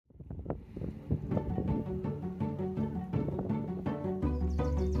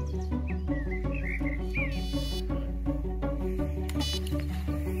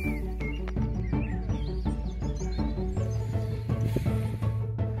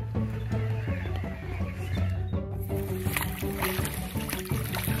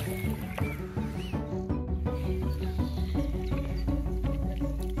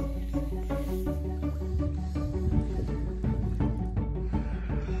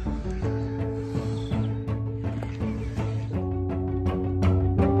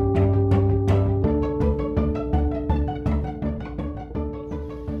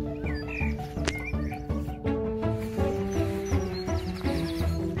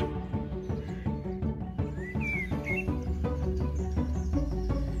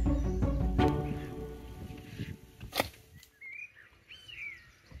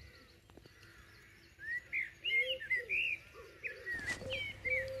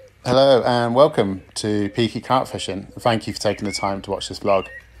Hello and welcome to Peaky Carp Fishing. Thank you for taking the time to watch this vlog.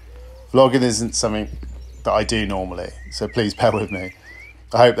 Vlogging isn't something that I do normally, so please bear with me.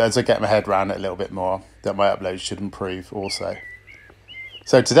 I hope that as I get my head around it a little bit more, that my uploads should improve also.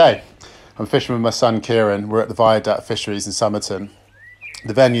 So today, I'm fishing with my son Kieran. We're at the Viaduct Fisheries in Somerton.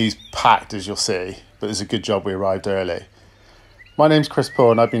 The venue's packed, as you'll see, but it's a good job we arrived early. My name's Chris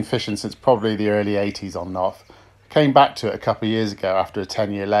Paul and I've been fishing since probably the early 80s on and off. Came back to it a couple of years ago after a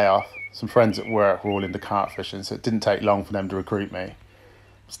 10-year layoff. Some friends at work were all into carp fishing, so it didn't take long for them to recruit me.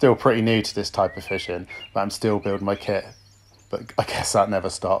 Still pretty new to this type of fishing, but I'm still building my kit. But I guess that never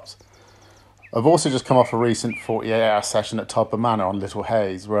stops. I've also just come off a recent 48-hour session at Todber Manor on Little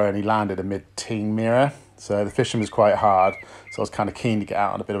Hayes, where I only landed a mid-teen mirror. So the fishing was quite hard, so I was kind of keen to get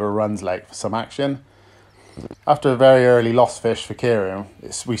out on a bit of a runs lake for some action. After a very early lost fish for Kieran,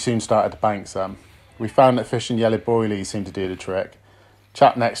 we soon started to bank some. We found that fishing yellow boilies seemed to do the trick.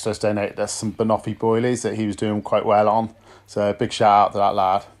 Chap next to us donated us some banoffee boilies that he was doing quite well on. So a big shout out to that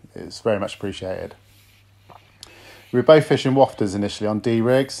lad. It's very much appreciated. We were both fishing wafters initially on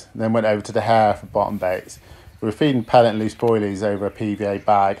D-rigs, then went over to the Hare for bottom baits. We were feeding pellet and loose boilies over a PVA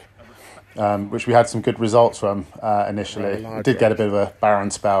bag, which we had some good results from initially. We did get a bit of a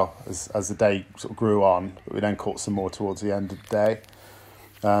barren spell as the day sort of grew on, but we then caught some more towards the end of the day.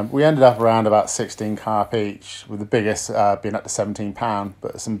 We ended up around about 16 carp each, with the biggest being up to 17 pound,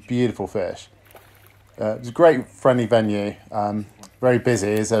 but some beautiful fish. It was a great friendly venue, very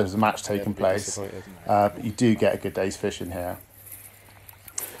busy as there was a match taking place, but you do get a good day's fishing here.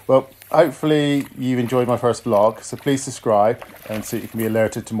 Well, hopefully you've enjoyed my first vlog, so please subscribe and so you can be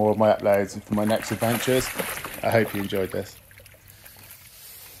alerted to more of my uploads for my next adventures. I hope you enjoyed this.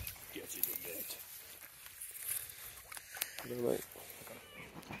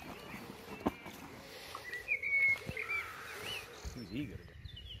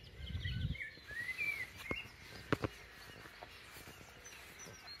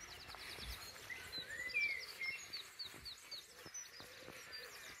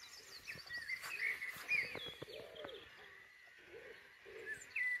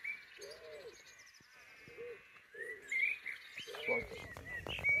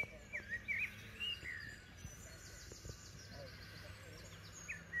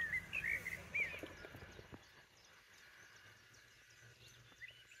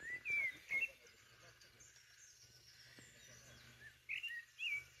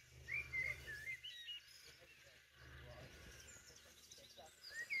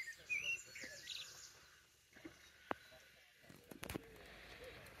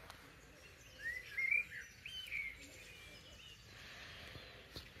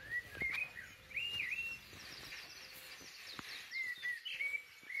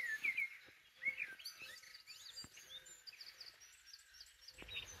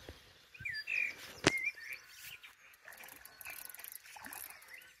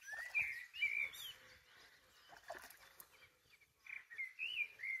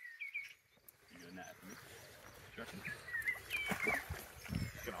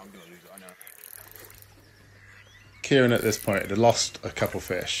 Kieran at this point had lost a couple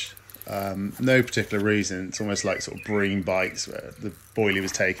fish. No particular reason. It's almost like sort of bream bites where the boilie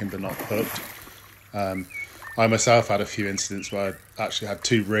was taken but not hooked. I myself had a few incidents where I actually had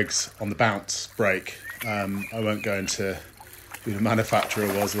 2 rigs on the bounce break. I won't go into who the manufacturer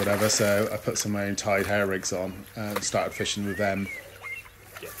was or whatever, so I put some of my own tied hair rigs on and started fishing with them.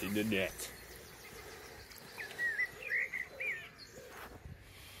 Get in the net.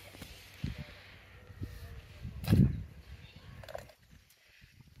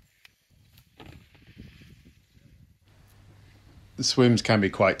 The swims can be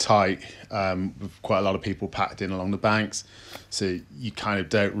quite tight, with quite a lot of people packed in along the banks, so you kind of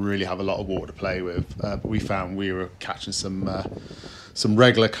don't really have a lot of water to play with. But we found we were catching some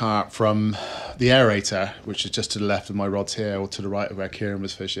regular carp from the aerator, which is just to the left of my rods here, or to the right of where Kieran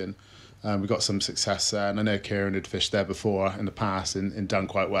was fishing. We got some success there, and I know Kieran had fished there before in the past and done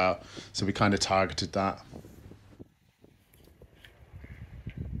quite well, so we kind of targeted that.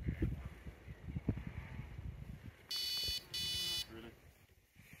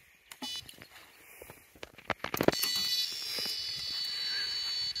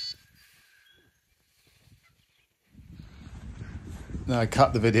 I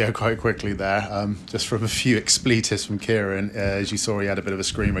cut the video quite quickly there, just from a few expletives from Kieran. As you saw, he had a bit of a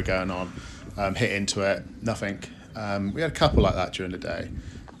screamer going on, hit into it, nothing. We had a couple like that during the day,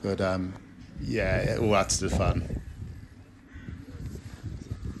 but yeah, it all adds to the fun.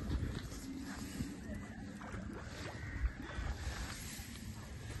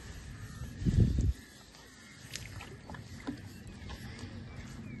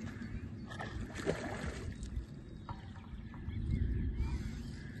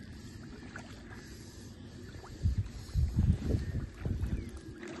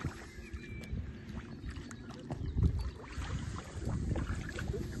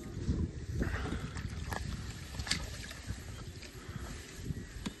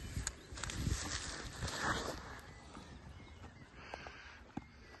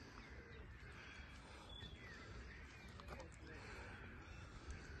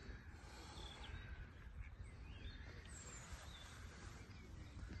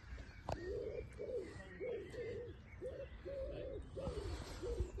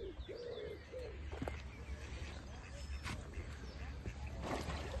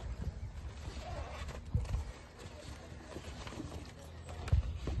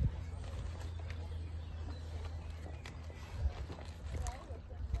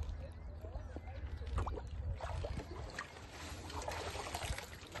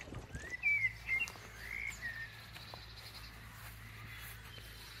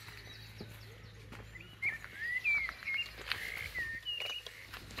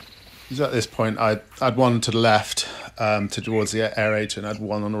 So at this point, I'd one to the left towards the aerator, and I'd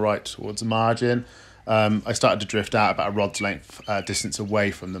one on the right towards the margin. I started to drift out about a rod's length distance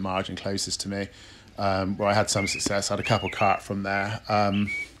away from the margin closest to me, where I had some success. I had a couple carp from there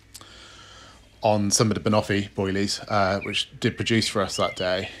on some of the banoffee boilies, which did produce for us that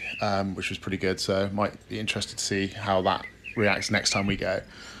day, which was pretty good. So might be interested to see how that reacts next time we go.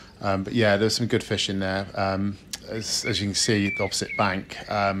 But yeah, there's some good fish in there. As you can see, the opposite bank,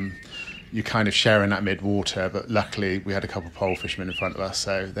 you're kind of sharing that mid-water, but luckily we had a couple of pole fishermen in front of us,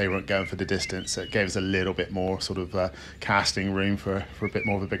 so they weren't going for the distance, so it gave us a little bit more sort of casting room for a bit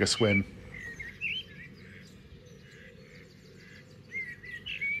more of a bigger swim.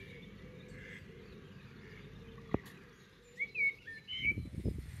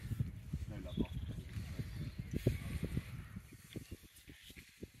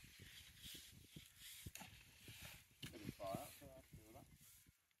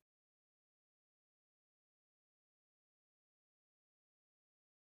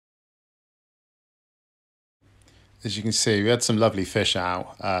 As you can see, we had some lovely fish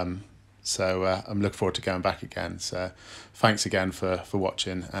out, so I'm looking forward to going back again. So thanks again for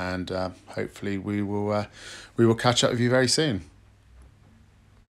watching, and hopefully we will catch up with you very soon.